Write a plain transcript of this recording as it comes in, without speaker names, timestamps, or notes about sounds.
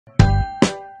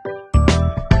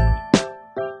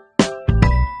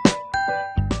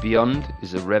Beyond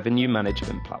is a revenue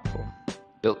management platform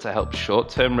built to help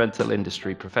short-term rental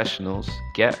industry professionals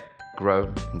get, grow,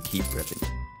 and keep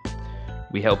revenue.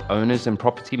 We help owners and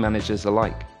property managers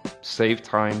alike save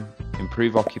time,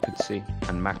 improve occupancy,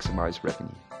 and maximize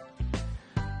revenue.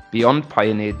 Beyond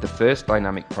pioneered the first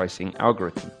dynamic pricing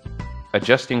algorithm,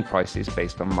 adjusting prices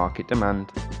based on market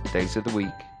demand, days of the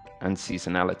week, and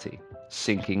seasonality,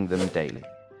 syncing them daily.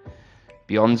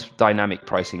 Beyond's dynamic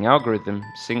pricing algorithm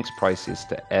syncs prices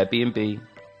to Airbnb,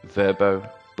 Vrbo,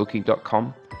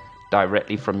 Booking.com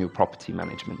directly from your property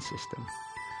management system.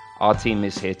 Our team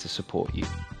is here to support you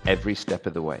every step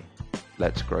of the way.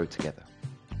 Let's grow together.